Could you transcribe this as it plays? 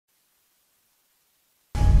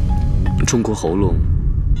中国喉咙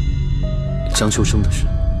江秋生的事。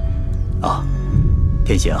啊，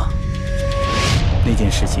天行，那件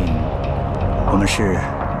事情我们是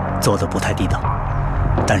做得不太地道，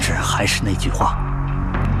但是还是那句话，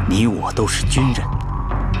你我都是军人，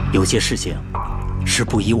有些事情是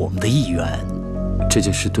不以我们的意愿。这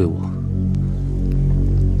件事对我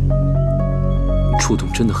触动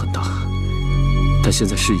真的很大，但现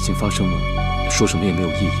在事已经发生了，说什么也没有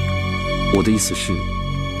意义。我的意思是，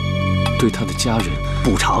对他的家人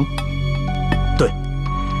补偿。对，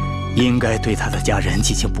应该对他的家人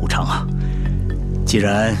进行补偿啊。既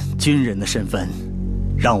然军人的身份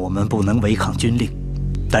让我们不能违抗军令，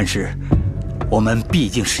但是我们毕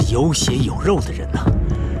竟是有血有肉的人呐。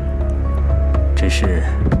只是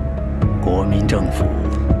国民政府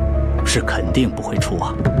是肯定不会出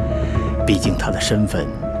啊，毕竟他的身份。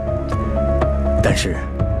但是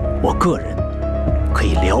我个人可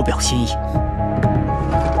以聊表心意。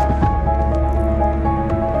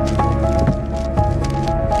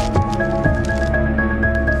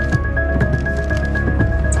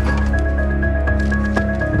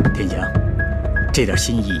天祥，这点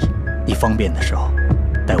心意，你方便的时候，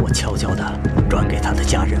代我悄悄地转给他的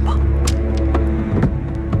家人吧。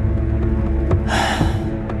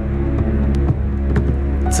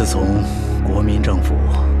自从国民政府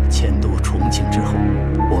迁都重庆之后，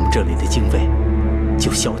我们这里的经费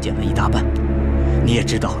就削减了一大半。你也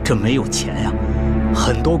知道，这没有钱呀，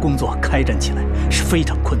很多工作开展起来是非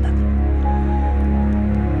常困难的。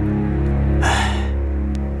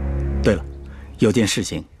对了，有件事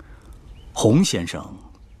情，洪先生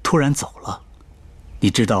突然走了，你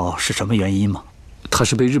知道是什么原因吗？他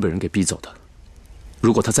是被日本人给逼走的。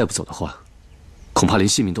如果他再不走的话，恐怕连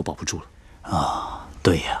性命都保不住了。啊，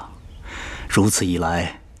对呀，如此一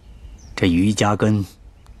来，这于家根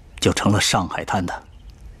就成了上海滩的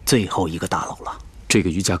最后一个大佬了。这个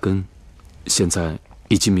于家根，现在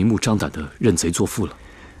已经明目张胆地认贼作父了。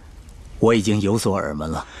我已经有所耳闻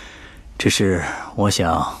了，只是我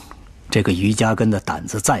想，这个于家根的胆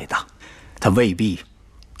子再大，他未必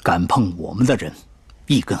敢碰我们的人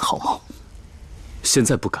一根毫毛。现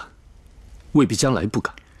在不敢，未必将来不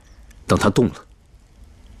敢。等他动了，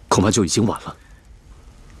恐怕就已经晚了。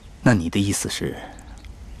那你的意思是，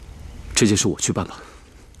这件事我去办吧。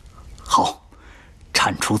好，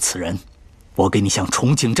铲除此人，我给你向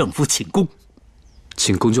重庆政府请功。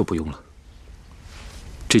请功就不用了，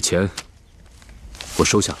这钱我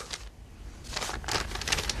收下了。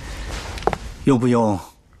用不用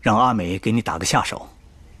让阿美给你打个下手？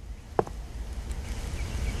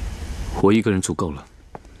我一个人足够了。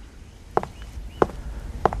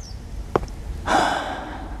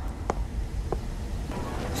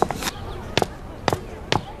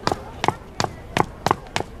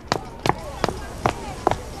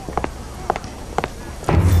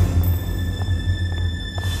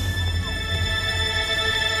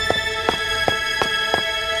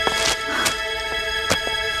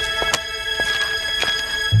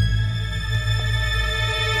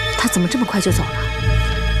怎么这么快就走了？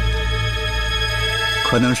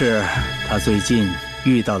可能是他最近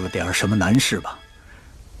遇到了点什么难事吧。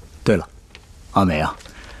对了，阿美啊，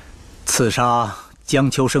刺杀江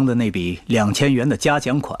秋生的那笔2000元的嘉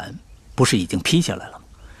奖款，不是已经批下来了吗？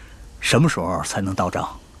什么时候才能到账？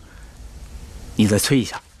你再催一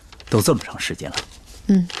下，都这么长时间了。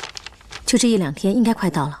就这1-2天，应该快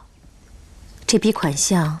到了。这笔款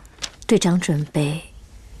项，队长准备。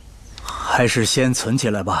还是先存起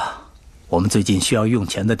来吧，我们最近需要用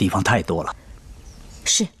钱的地方太多了。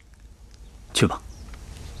是。去吧。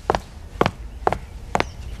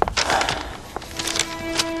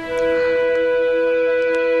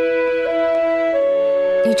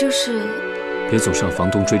你这是？别总是让房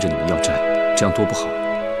东追着你们要债，这样多不好。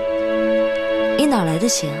你哪来的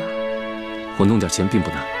钱啊？我弄点钱并不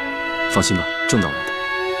难，放心吧，挣到来的。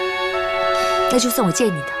那就算我借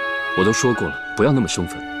你的。我都说过了，不要那么生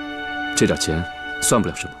分。这点钱算不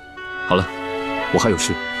了什么。好了，我还有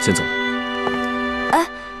事，先走了。哎，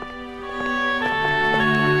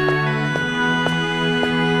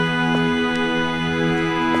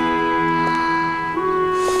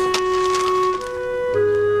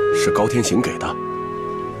是高天行给的。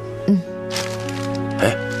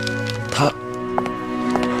哎，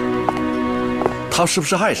他是不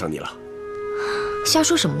是爱上你了？瞎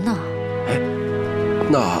说什么呢？哎，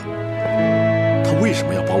那他为什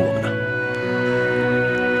么要帮我们呢？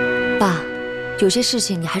爸，有些事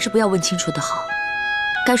情你还是不要问清楚的好。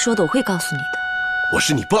该说的我会告诉你的。我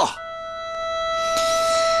是你爸。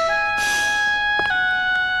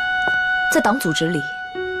在党组织里，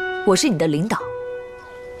我是你的领导。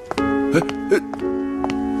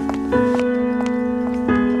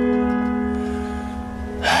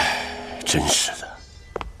真是的。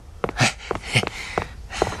哎，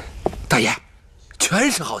大爷，全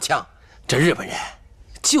是好枪，这日本人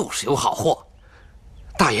就是有好货。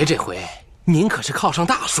大爷这回您可是靠上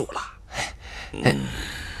大树了。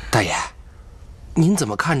大爷，您怎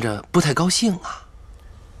么看着不太高兴啊？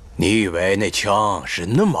你以为那枪是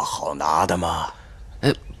那么好拿的吗？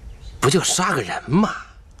不就杀个人吗？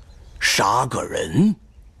杀个人？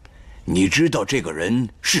你知道这个人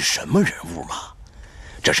是什么人物吗？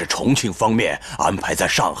这是重庆方面安排在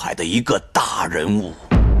上海的一个大人物。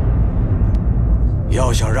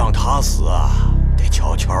要想让他死啊，得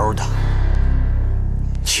悄悄的，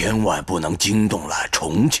千万不能惊动了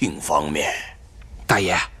重庆方面。大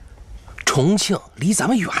爷，重庆离咱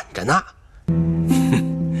们远着呢。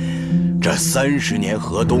这30年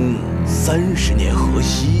河东，30年河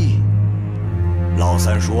西。老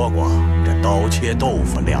三说过，这刀切豆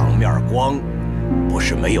腐两面光，不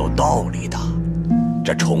是没有道理的。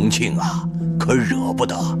这重庆啊，可惹不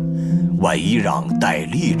得，万一让戴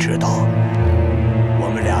笠知道，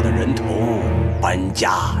我们俩的人头搬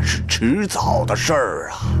家是迟早的事儿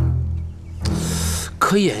啊。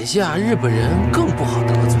可眼下日本人更不好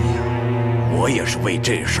得罪呀。我也是为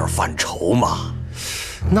这事儿犯愁嘛。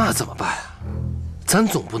那怎么办啊？咱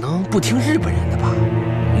总不能不听日本人的吧？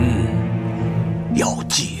要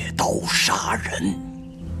借刀杀人。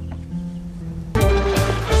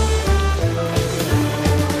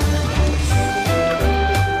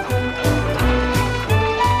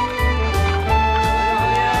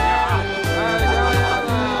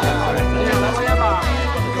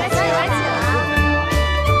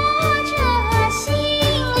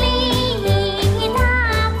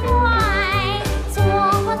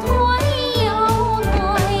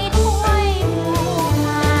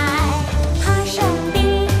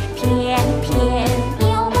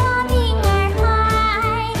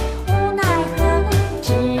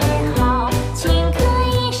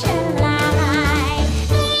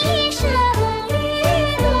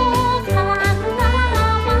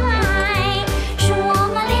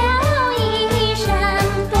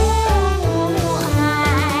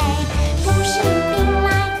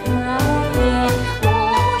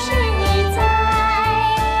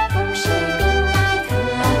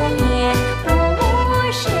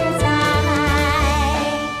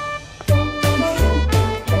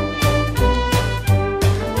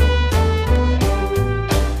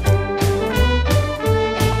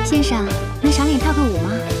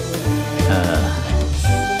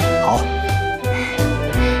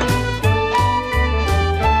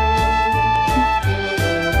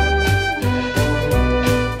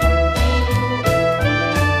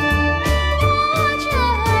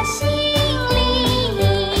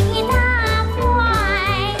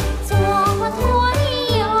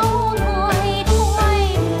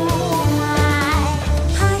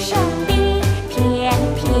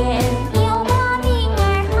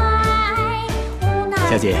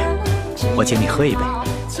小姐，我请你喝一杯。好。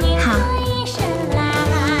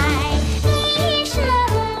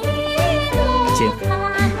请，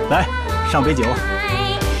来上杯酒。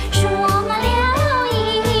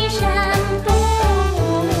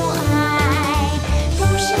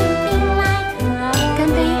干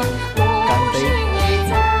杯！干杯！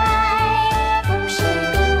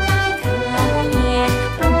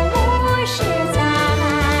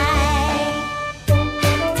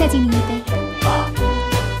再敬你一杯。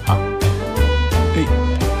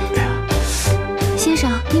先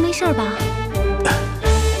生，您没事吧？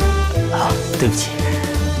对不起，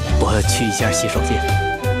我去一下洗手间。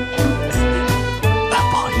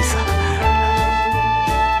不好意思。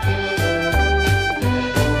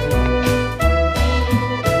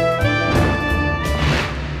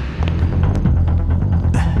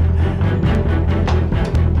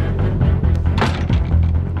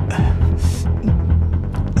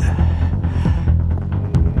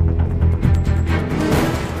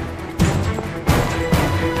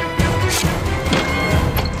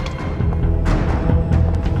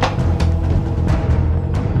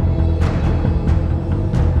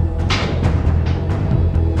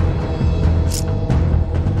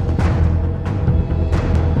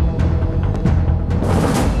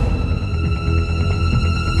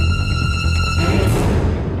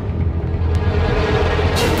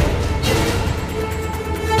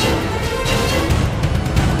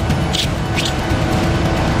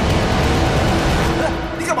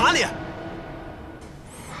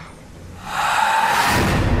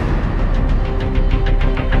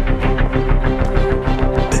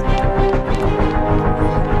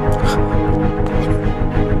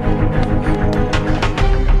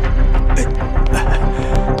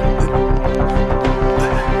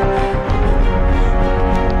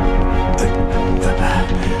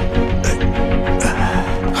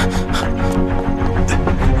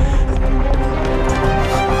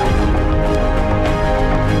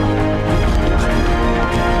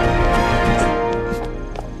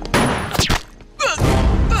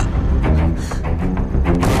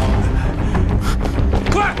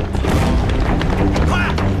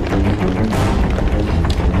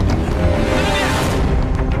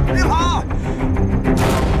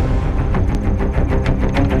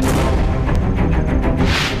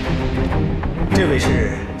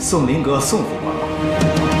宋林阁宋府报告，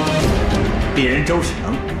鄙人周世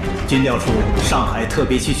能，军调处上海特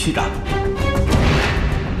别区区长。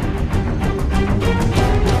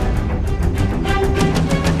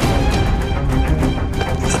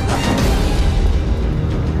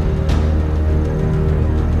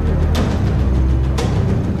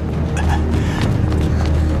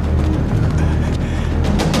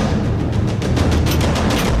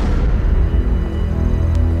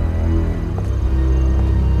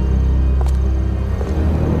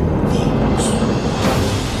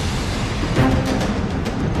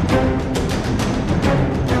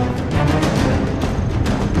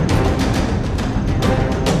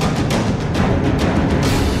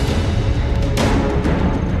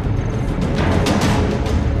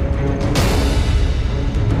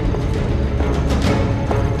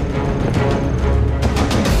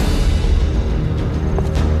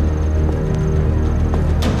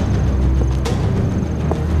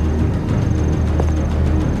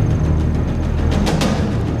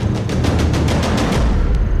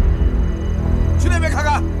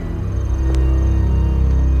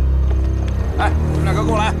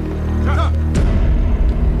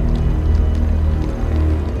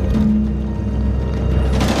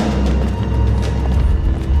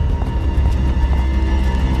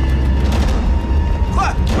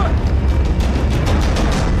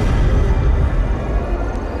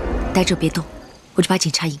待着别动，我去把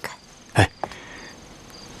警察引开。哎，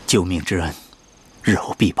救命之恩，日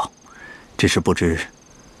后必报。只是不知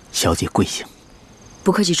小姐贵姓？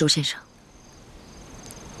不客气，周先生。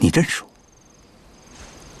你认识我？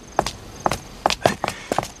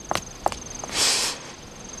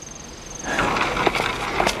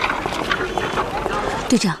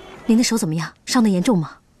队长，您的手怎么样？伤得严重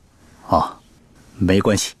吗？哦，没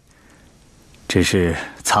关系，只是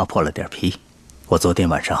擦破了点皮。我昨天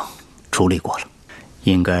晚上处理过了，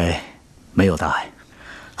应该没有大碍。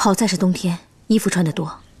好在是冬天，衣服穿得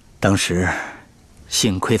多。当时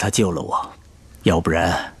幸亏他救了我，要不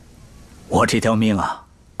然我这条命啊，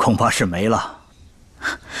恐怕是没了。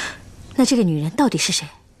那这个女人到底是谁？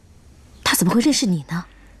她怎么会认识你呢？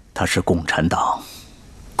她是共产党。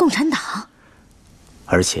共产党？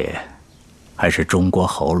而且还是中国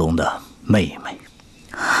喉咙的妹妹。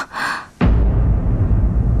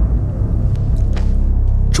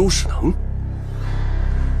周世能，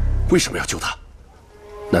为什么要救他？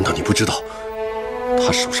难道你不知道，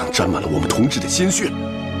他手上沾满了我们同志的鲜血？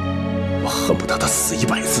我恨不得他死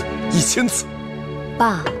100次、1000次。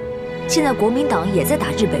爸，现在国民党也在打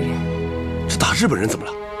日本人。这打日本人怎么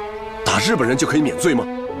了？打日本人就可以免罪吗？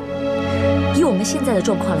以我们现在的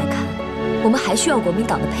状况来看，我们还需要国民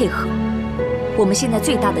党的配合。我们现在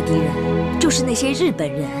最大的敌人就是那些日本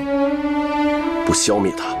人。不消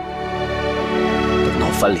灭他，等闹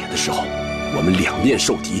翻脸的时候，我们两面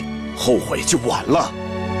受敌，后悔就晚了。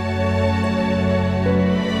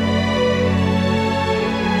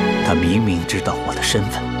他明明知道我的身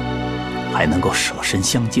份，还能够舍身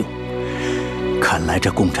相救，看来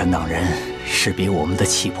这共产党人是比我们的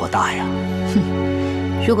气魄大呀。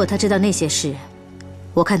哼，如果他知道那些事，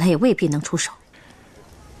我看他也未必能出手。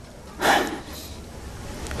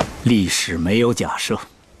历史没有假设，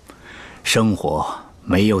生活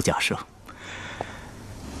没有假设。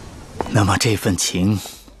那么这份情，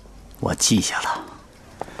我记下了。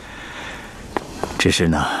只是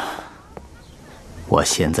呢，我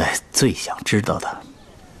现在最想知道的，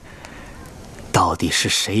到底是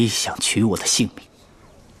谁想取我的性命？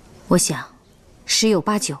我想，十有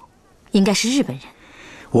八九，应该是日本人。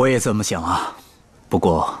我也这么想啊，不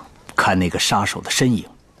过看那个杀手的身影，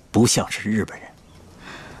不像是日本人。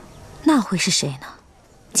那会是谁呢？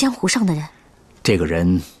江湖上的人？这个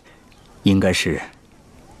人应该是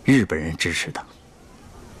日本人支持的，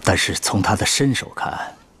但是从他的身手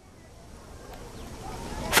看，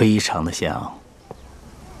非常的像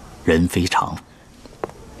任飞长。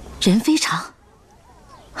任飞长？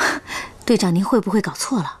队长，您会不会搞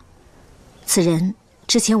错了？此人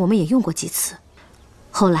之前我们也用过几次，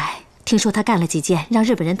后来听说他干了几件让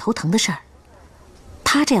日本人头疼的事儿。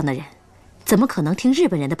他这样的人，怎么可能听日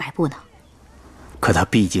本人的摆布呢？可他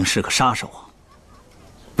毕竟是个杀手啊，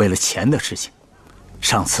为了钱的事情，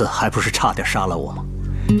上次还不是差点杀了我吗？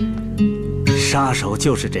杀手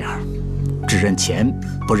就是这样，只认钱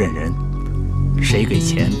不认人，谁给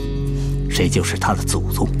钱，谁就是他的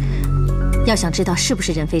祖宗。要想知道是不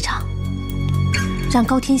是任飞长，让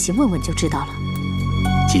高天行问问就知道了。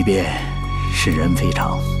即便是任飞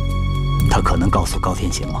长，他可能告诉高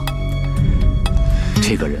天行吗？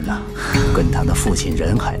这个人呢，跟他的父亲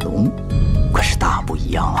任海龙可是大不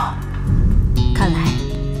一样啊。看来，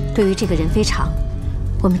对于这个任飞长，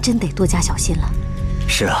我们真得多加小心了。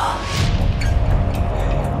是啊，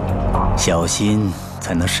小心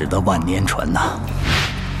才能使得万年船呐。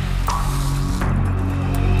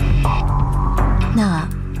那，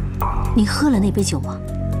你喝了那杯酒吗？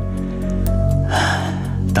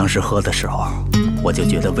当时喝的时候，我就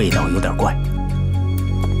觉得味道有点怪，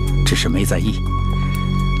只是没在意。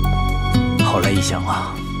后来一想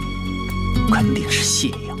啊，肯定是泻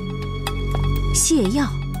药。泻药？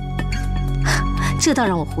这倒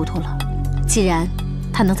让我糊涂了。既然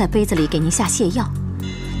他能在杯子里给您下泻药，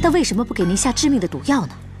但为什么不给您下致命的毒药呢？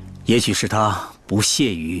也许是他不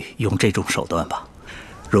屑于用这种手段吧。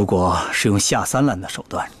如果是用下三滥的手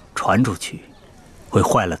段传出去，会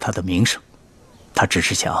坏了他的名声。他只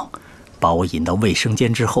是想把我引到卫生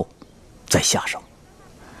间之后，再下手。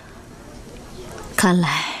看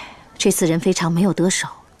来这次任非常没有得手，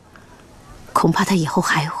恐怕他以后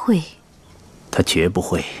还会……他绝不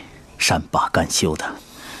会善罢甘休的。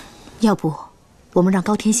要不，我们让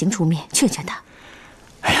高天行出面劝劝他。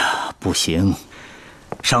哎呀，不行！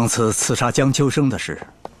上次刺杀江秋生的事，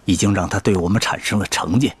已经让他对我们产生了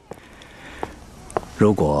成见。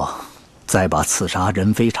如果再把刺杀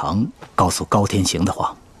任非常告诉高天行的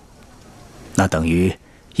话，那等于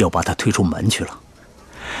又把他推出门去了。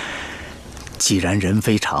既然任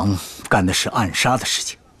非常干的是暗杀的事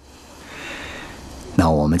情，那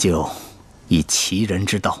我们就以其人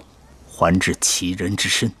之道还治其人之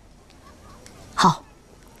身。好，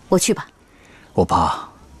我去吧。我怕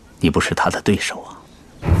你不是他的对手啊。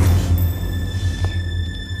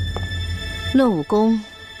论武功，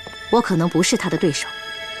我可能不是他的对手，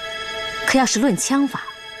可要是论枪法，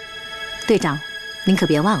队长，您可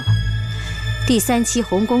别忘了，第3期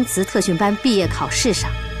红公祠特训班毕业考试上，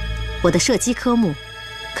我的射击科目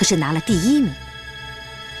可是拿了第1名。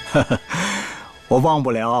我忘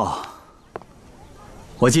不了，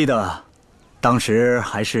我记得当时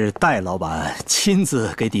还是戴老板亲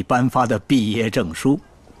自给你颁发的毕业证书。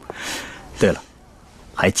对了，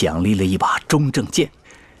还奖励了一把中正剑，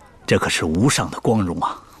这可是无上的光荣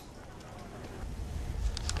啊！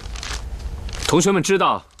同学们知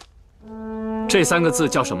道这3个字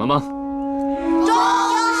叫什么吗？中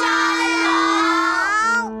山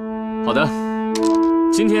狼。好的，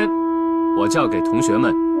今天我就要给同学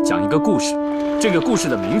们讲一个故事，这个故事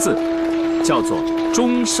的名字叫做《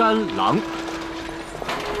中山狼》。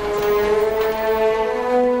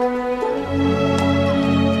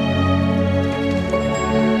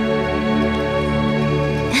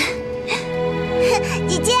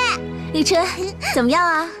姐姐，立春，怎么样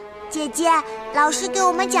啊？姐姐，老师给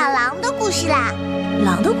我们讲狼的故事啦。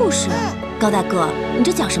狼的故事？高大哥，你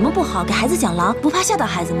这讲什么不好？给孩子讲狼，不怕吓到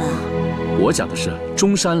孩子们啊？我讲的是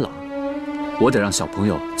中山狼，我得让小朋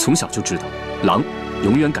友从小就知道，狼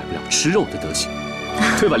永远改不了吃肉的德行，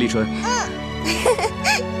对吧，立春？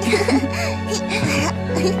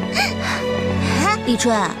立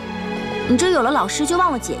春，你这有了老师就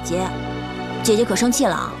忘了姐姐，姐姐可生气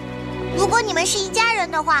了啊。如果你们是一家人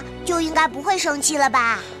的话，就应该不会生气了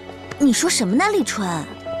吧？你说什么呢，立春？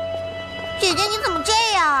姐姐你怎么这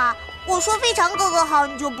样啊？我说非常哥哥好，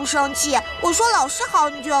你就不生气；我说老师好，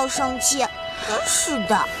你就要生气，真是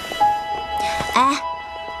的。哎，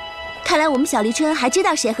看来我们小立春还知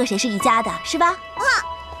道谁和谁是一家的，是吧？哇，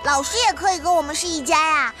老师也可以跟我们是一家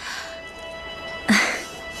呀。哼，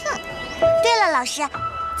对了，老师，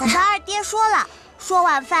早上二爹说了，说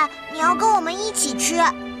晚饭你要跟我们一起吃。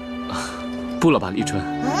不了吧，立春？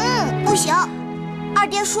不行，二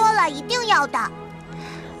爹说了，一定要的。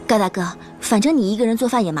高大哥，反正你一个人做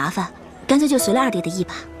饭也麻烦，干脆就随了二爹的意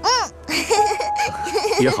吧。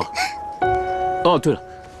也好。哦，对了，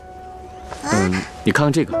你看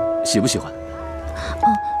看这个，喜不喜欢？哦，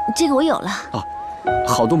这个我有了。啊，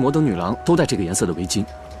好多摩登女郎都戴这个颜色的围巾，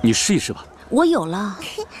你试一试吧。我有了。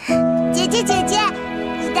姐姐，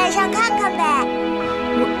你戴上看看呗。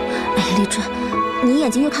哎呀，立春，你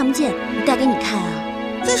眼睛又看不见，我戴给你看啊。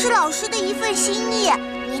这是老师的一份心意，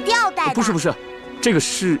你一定要戴的。不是，这个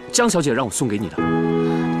是江小姐让我送给你的。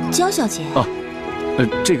江小姐？啊，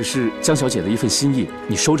这个是江小姐的一份心意，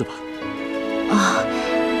你收着吧。啊，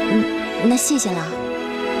那谢谢了。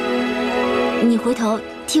你回头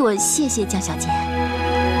替我谢谢江小姐。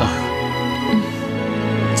啊，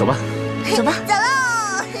走吧。走吧。走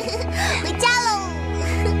喽，回家喽。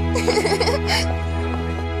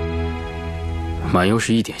满优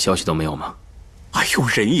是一点消息都没有吗？哎呦，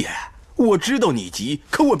人爷，我知道你急，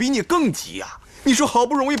可我比你更急呀！你说好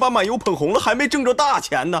不容易把满优捧红了，还没挣着大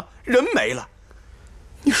钱呢，人没了。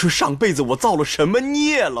你说上辈子我造了什么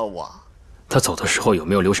孽了我？他走的时候有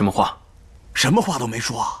没有留什么话？什么话都没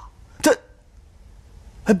说。他，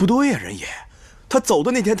哎，不对呀，人爷，他走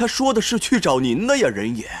的那天他说的是去找您的呀，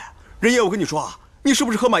人爷。人爷，我跟你说啊，你是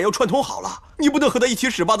不是和满腰串通好了？你不能和他一起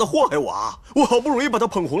使绊子祸害我啊！我好不容易把他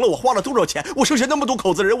捧红了，我花了多少钱？我剩下那么多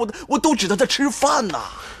口子人，我都指着他吃饭呐！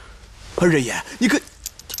任爷，你可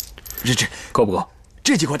这够不够？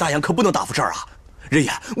这几块大洋可不能打发这儿啊！任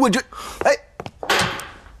爷，我这哎，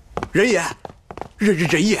任爷，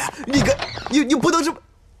任爷，你不能这么。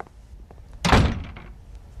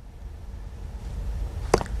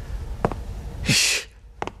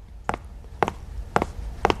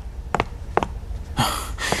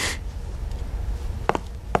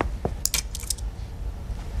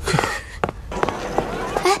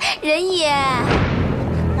任爷，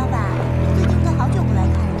老板，最近都好久不来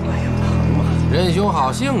看人了。任兄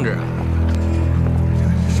好兴致啊！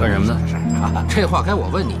干什么呢？这话该我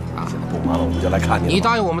问你啊！不忙了，我们就来看你。你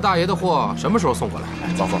答应我们大爷的货什么时候送过来？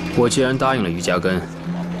走。我既然答应了于家根，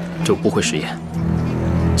就不会食言。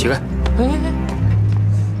起开！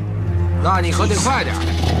那你可得快点，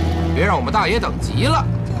别让我们大爷等急了。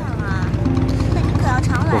这样啊，那你可要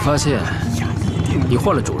常来。我发现你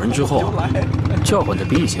换了主人之后，叫唤的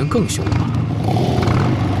比以前更凶了。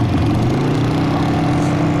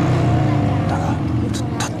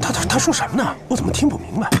大哥，他说什么呢？我怎么听不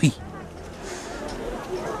明白？呸！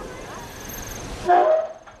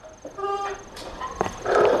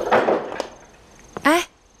哎，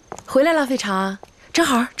回来了，非常，正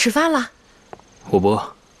好吃饭了。我不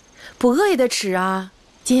饿。不饿也得吃啊！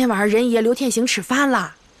今天晚上任爷刘天行吃饭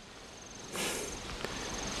了。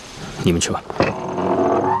你们吃吧。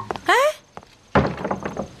哎，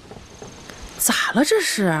咋了这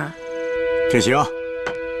是？天行，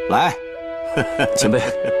来。前辈，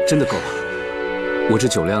真的够了，我这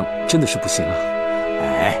酒量真的是不行啊。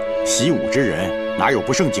哎，习武之人哪有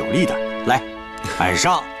不胜酒力的？来，按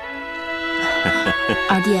上。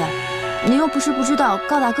二弟，您又不是不知道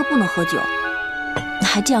高大哥不能喝酒，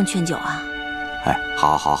还这样劝酒啊？哎，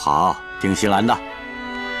好，听新兰的。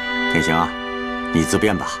天行啊，你自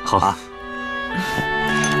便吧。好啊。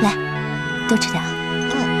来，多吃点啊。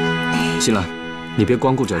新兰，你别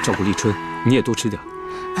光顾着照顾立春，你也多吃点。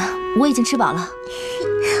我已经吃饱了，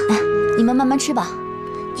来，你们慢慢吃吧。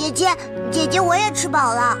姐姐，我也吃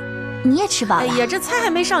饱了。你也吃饱了？哎呀，这菜还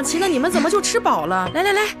没上齐呢，你们怎么就吃饱了？来，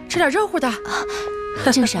吃点热乎的。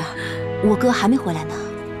正婶，我哥还没回来呢。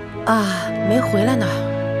啊，没回来呢。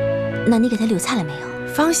那你给他留菜了没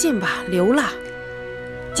有？放心吧，留了。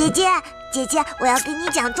姐姐，我要给你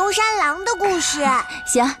讲中山狼的故事。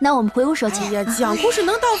行，那我们回屋说去。哎呀，讲故事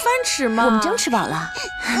能当饭吃吗？我们真吃饱了。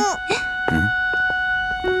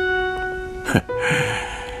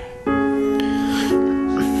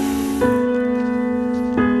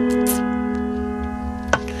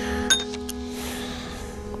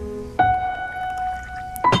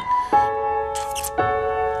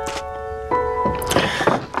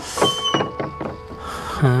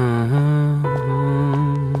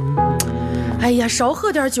哎呀，少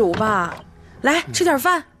喝点酒吧，来吃点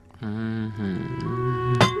饭。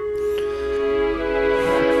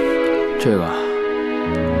这个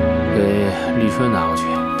给立春拿过去，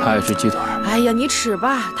他爱吃鸡腿。哎呀，你吃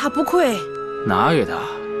吧，他不亏。拿给他，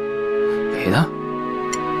给他。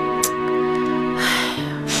哎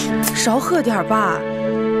呀，少喝点吧。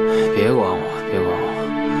别管我。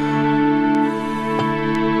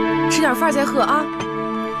吃点饭再喝啊。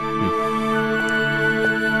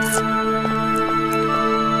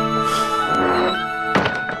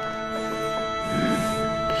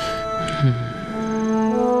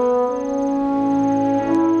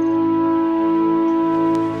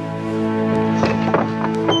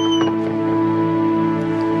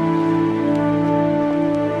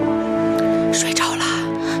睡着了。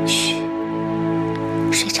嘘，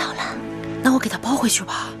睡着了。那我给他抱回去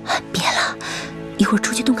吧。别了，一会儿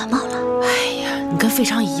出去冻感冒了。哎呀，你跟非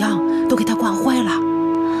常一样，都给他惯坏了。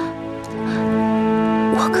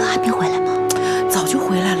我哥还没回来吗？早就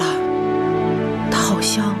回来了。他好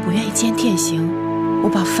像不愿意见天行，我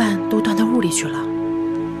把饭都端到屋里去了。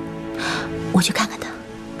我去看看他。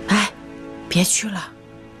哎，别去了，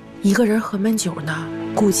一个人喝闷酒呢，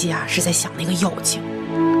估计啊是在想那个妖精。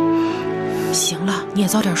行了，你也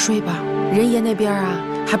早点睡吧。任爷那边啊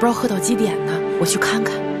还不知道喝到几点呢，我去看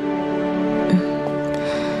看。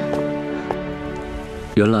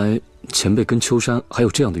原来前辈跟秋山还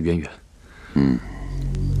有这样的渊源。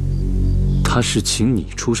他是请你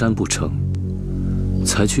出山不成，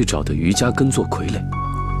才去找的于家根做傀儡。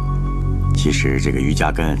其实这个于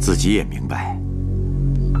家根自己也明白，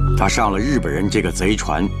他上了日本人这个贼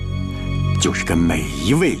船，就是跟每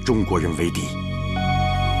一位中国人为敌。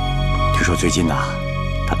听说最近呐，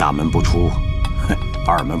他大门不出，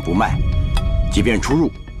二门不迈，即便出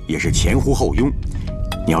入也是前呼后拥。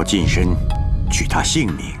你要近身取他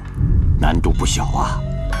性命，难度不小啊。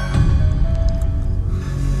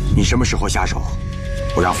你什么时候下手？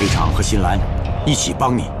我让飞常和新兰一起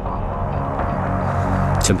帮你。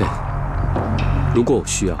前辈，如果我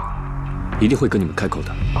需要，一定会跟你们开口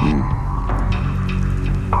的。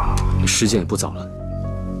时间也不早了，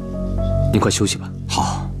您快休息吧。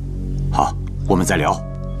好，好，我们再聊。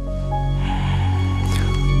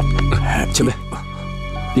前辈，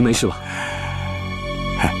您没事吧？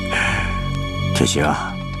这行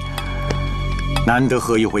啊，难得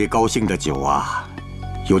喝一回高兴的酒啊，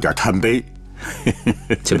有点贪杯。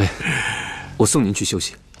前辈，我送您去休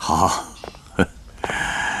息。好。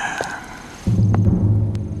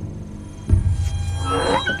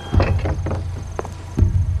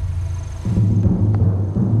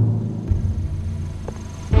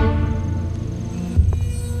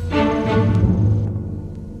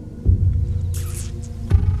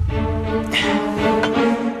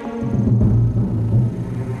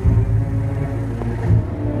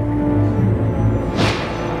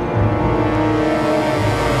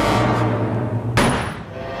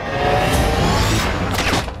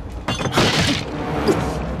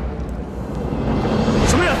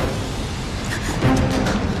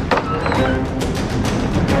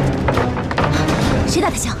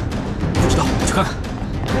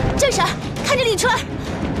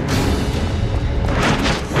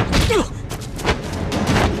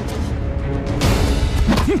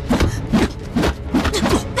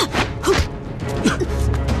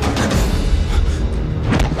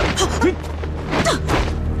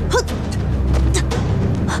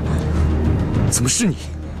怎么是你？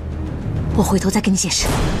我回头再跟你解释。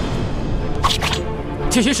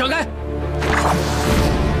铁拳闪开！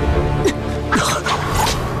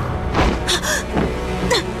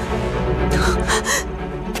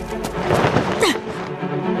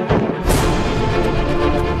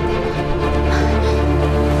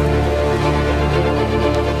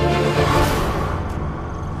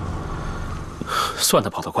算他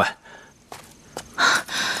跑得快。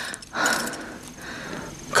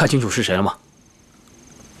看清楚是谁了吗？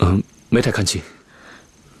没太看清。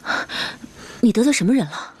你得罪什么人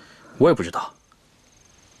了？我也不知道。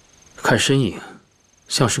看身影，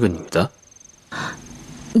像是个女的。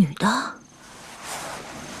女的？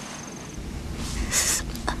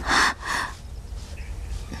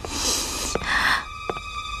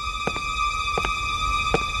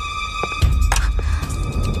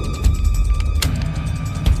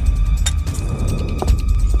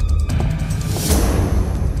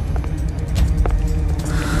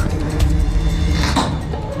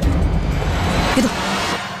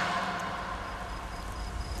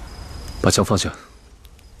把枪放下，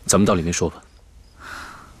咱们到里面说吧。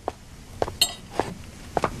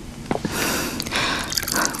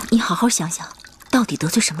你好好想想，到底得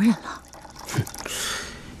罪什么人了？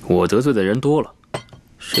我得罪的人多了，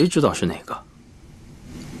谁知道是哪个？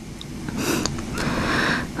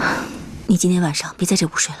你今天晚上别在这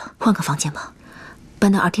屋睡了，换个房间吧，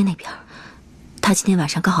搬到二爹那边。他今天晚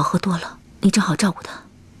上刚好喝多了，你正好照顾他。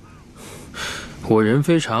我人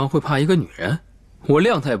非常会怕一个女人？我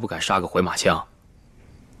谅他也不敢杀个回马枪。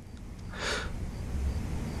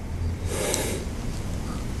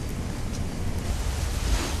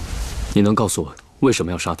你能告诉我为什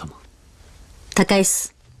么要杀他吗？他该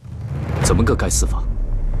死。怎么个该死法？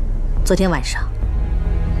昨天晚上，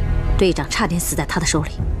队长差点死在他的手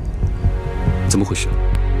里。怎么回事？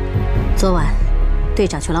昨晚，队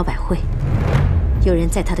长去老百会，有人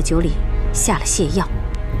在他的酒里下了泻药，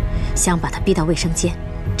想把他逼到卫生间，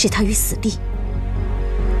置他于死地。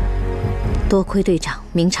多亏队长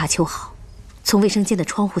明察秋毫，从卫生间的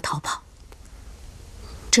窗户逃跑，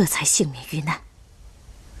这才幸免遇难。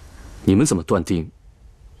你们怎么断定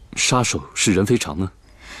杀手是任飞常呢？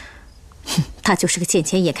他就是个见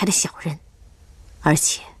钱眼开的小人，而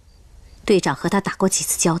且队长和他打过几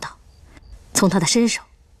次交道，从他的身手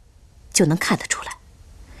就能看得出来。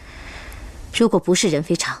如果不是任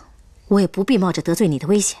飞常，我也不必冒着得罪你的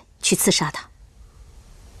危险去刺杀他。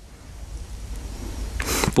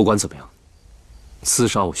不管怎么样，刺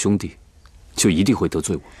杀我兄弟，就一定会得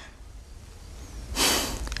罪我。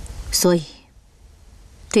所以，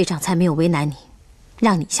队长才没有为难你，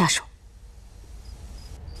让你下手。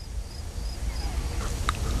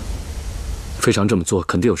飞常这么做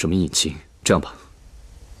肯定有什么隐情。这样吧，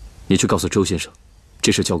你去告诉周先生，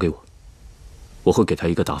这事交给我，我会给他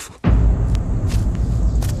一个答复。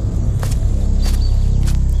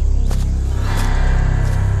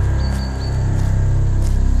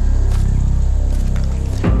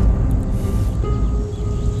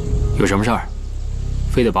有什么事儿，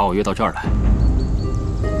非得把我约到这儿来？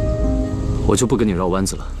我就不跟你绕弯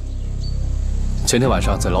子了。前天晚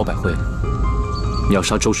上在老百会，你要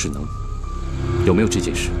杀周世能，有没有这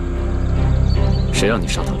件事？谁让你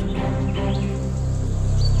杀他的？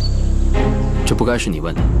这不该是你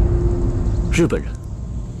问的。日本人，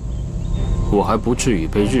我还不至于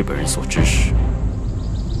被日本人所指使。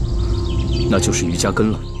那就是于家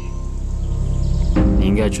根了。你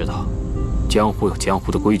应该知道，江湖有江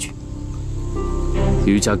湖的规矩。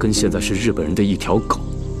于家根现在是日本人的一条狗，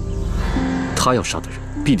他要杀的人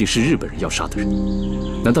必定是日本人要杀的人。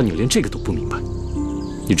难道你连这个都不明白？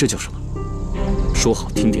你这叫什么？说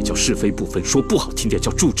好听点叫是非不分，说不好听点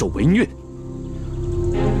叫助纣为虐。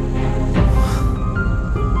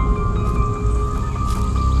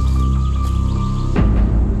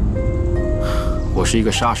我是一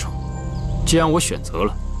个杀手，既然我选择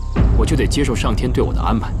了，我就得接受上天对我的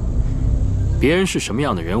安排。别人是什么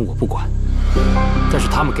样的人我不管，但是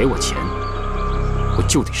他们给我钱，我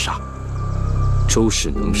就得杀。周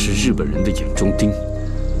世能是日本人的眼中钉，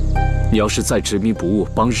你要是再执迷不悟，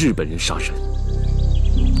帮日本人杀人，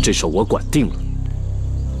这手我管定了。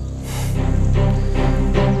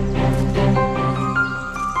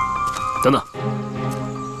等等，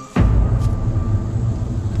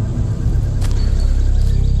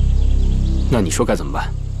那你说该怎么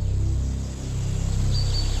办？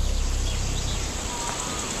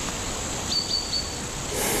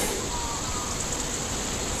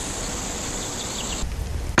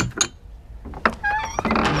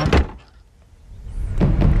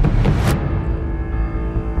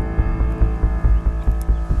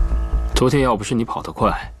昨天要不是你跑得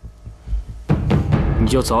快，你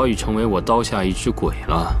就早已成为我刀下一只鬼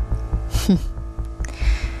了。哼，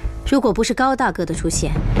如果不是高大哥的出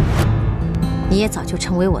现，你也早就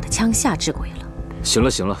成为我的枪下之鬼了。行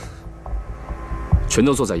了行了，全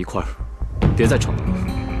都坐在一块儿，别再吵了。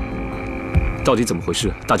到底怎么回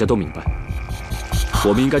事？大家都明白。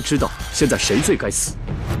我们应该知道现在谁最该死。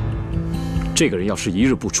这个人要是一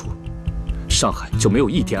日不除，上海就没有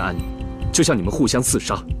一天安宁。就像你们互相刺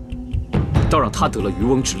杀，倒让他得了渔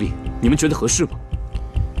翁之利，你们觉得合适吗？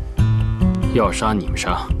要杀你们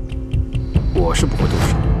杀，我是不会动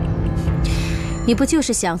手。你不就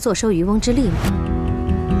是想坐收渔翁之利吗？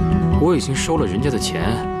我已经收了人家的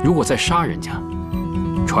钱，如果再杀人家，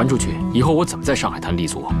传出去以后我怎么在上海滩立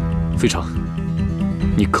足？非常，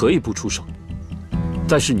你可以不出手，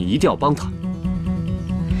但是你一定要帮他。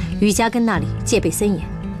于家根那里戒备森严，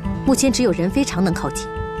目前只有任非常能靠近。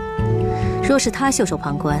若是他袖手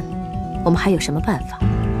旁观，我们还有什么办法？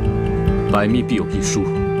百密必有一疏，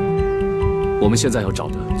我们现在要找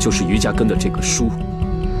的就是于家根的这个疏。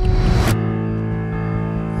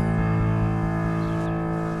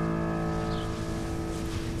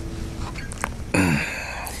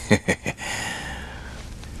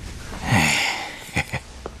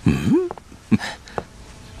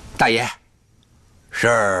大爷，事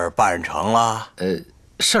儿办成了？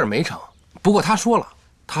事儿没成，不过他说了，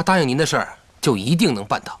他答应您的事儿就一定能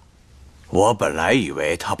办到。我本来以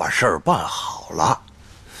为他把事儿办好了，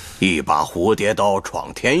一把蝴蝶刀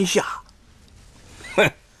闯天下，哼，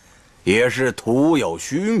也是徒有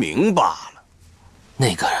虚名罢了。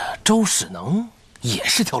那个周世能也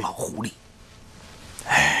是条老狐狸。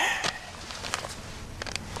哎，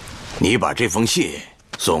你把这封信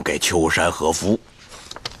送给秋山和夫，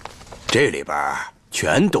这里边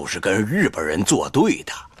全都是跟日本人作对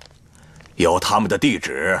的，有他们的地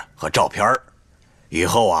址和照片。以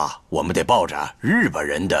后啊，我们得抱着日本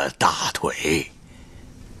人的大腿。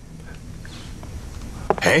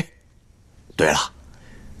哎，对了，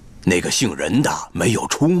那个姓任的没有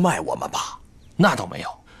出卖我们吧？那倒没有，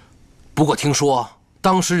不过听说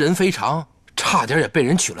当时任非常差点也被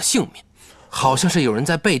人取了性命，好像是有人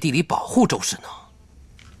在背地里保护周世能。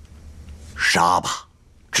杀吧，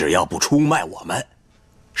只要不出卖我们，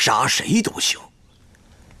杀谁都行。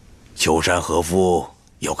秋山和夫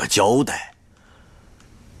有个交代。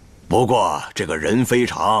不过这个任非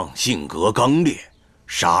常性格刚烈，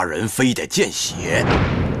杀人非得见血，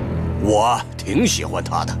我挺喜欢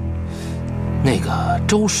他的。那个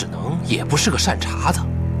周世能也不是个善茬子，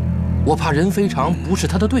我怕任非常不是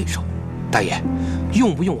他的对手。大爷，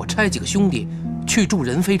用不用我差几个兄弟去助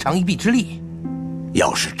任非常一臂之力？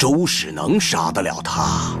要是周世能杀得了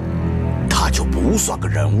他，他就不算个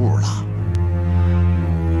人物了。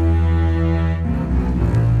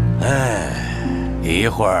哎。一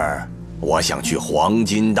会儿我想去黄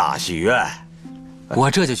金大戏院，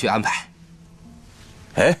我这就去安排。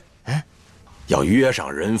哎，要约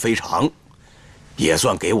上任非常，也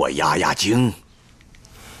算给我压压惊。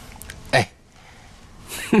哎，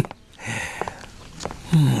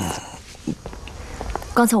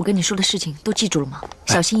刚才我跟你说的事情都记住了吗？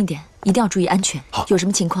小心一点。一定要注意安全。好，有什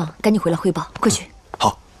么情况赶紧回来汇报，快去。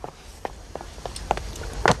好。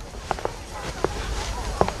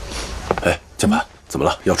哎，建盘，怎么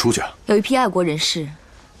了？要出去啊？有一批爱国人士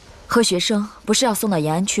和学生不是要送到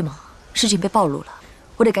延安去吗？事情被暴露了，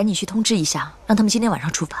我得赶紧去通知一下，让他们今天晚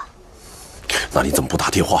上出发。那你怎么不打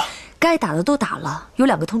电话？该打的都打了，有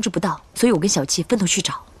2个通知不到，所以我跟小七分头去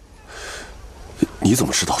找。你怎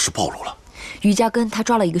么知道是暴露了？于家根他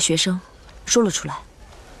抓了一个学生，说了出来。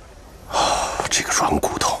这个软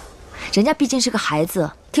骨头，人家毕竟是个孩子，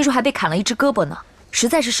听说还被砍了一只胳膊呢，实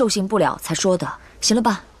在是受刑不了才说的。行了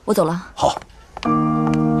吧，我走了。好。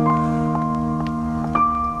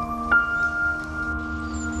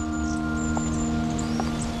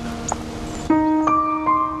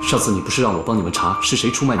上次你不是让我帮你们查是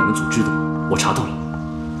谁出卖你们组织的吗？我查到了。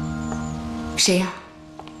谁呀？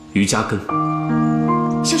于家根。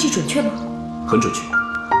消息准确吗？很准确，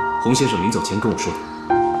洪先生临走前跟我说的。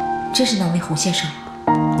真是难为洪先生。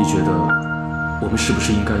你觉得我们是不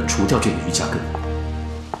是应该除掉这个于家根？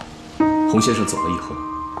洪先生走了以后，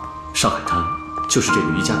上海滩就是这个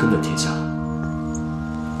于家根的天下了。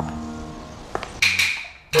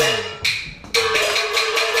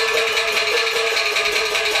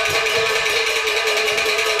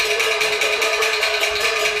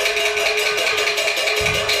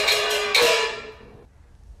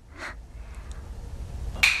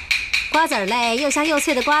瓜子儿嘞，又香又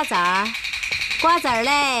脆的瓜子儿，瓜子儿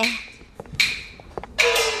嘞。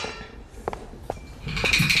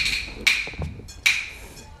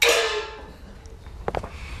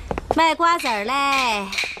卖瓜子儿嘞，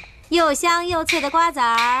又香又脆的瓜子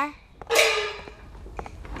儿。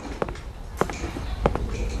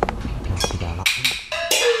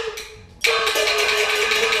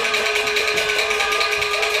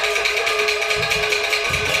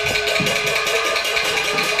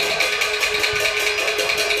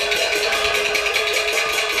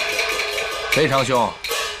非常兄，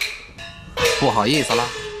不好意思了，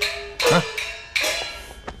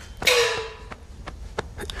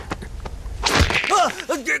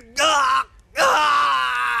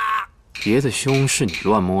别的胸是你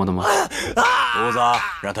乱摸的吗？胡子，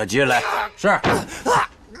让他进来。是。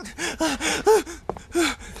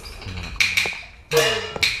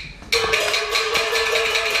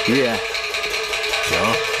于爷，行。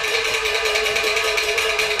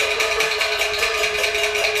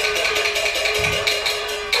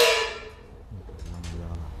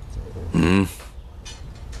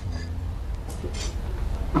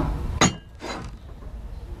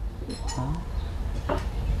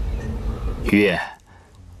于爷，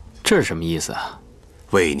这是什么意思啊？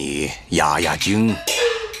为你压压惊。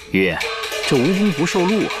于爷，这无功不受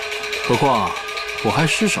禄啊！何况我还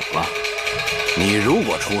失手了。你如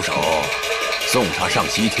果出手，送他上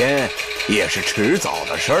西天也是迟早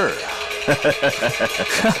的事儿啊。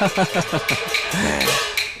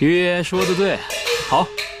于爷说的对，好，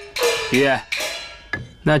于爷，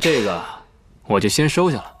那这个我就先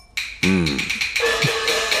收下了。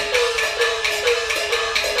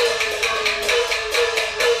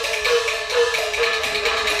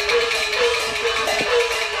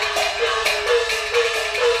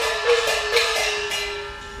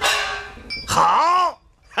好，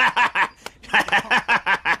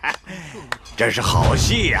这是好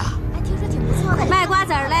戏呀！听说挺不错的。卖瓜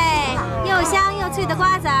子儿嘞，又香又脆的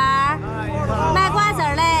瓜子儿。卖瓜子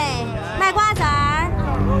儿嘞，卖瓜子儿。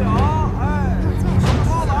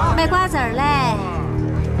卖瓜子儿嘞。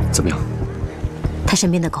怎么样？他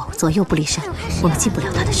身边的狗左右不离身，我们进不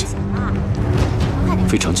了他的身。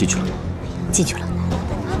非常进去了吗？进去了。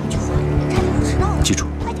记住，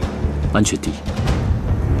安全第一。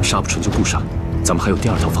杀不成就不杀，咱们还有第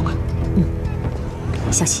2套方案。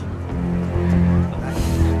小心。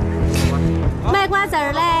卖瓜子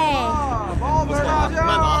儿嘞。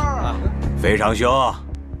慢走。非常兄，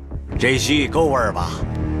这戏够味儿吧？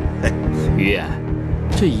于爷，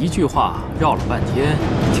这一句话绕了半天，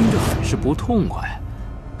听着很是不痛快，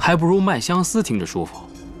还不如麦香丝听着舒服。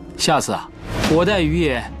下次啊，我带于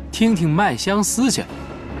爷听听麦香丝去。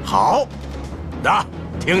好，那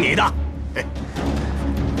听你的。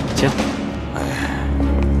行。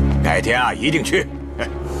改天啊，一定去。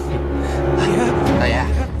大爷，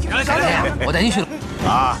我带您去了。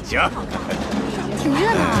啊，行。挺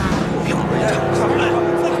热闹啊。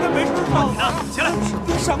没事吧？起来，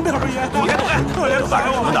省点爷。躲开，可怜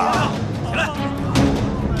我们的。起来。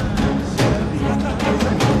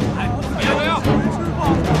没有。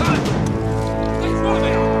跟你说了没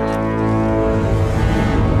有？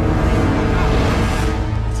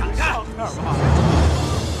闪开！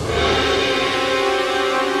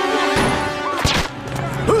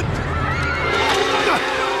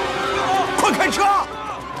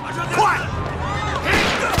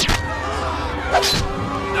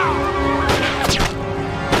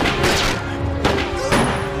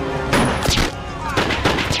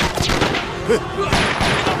快！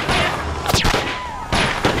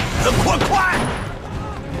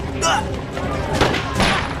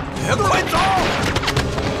快走！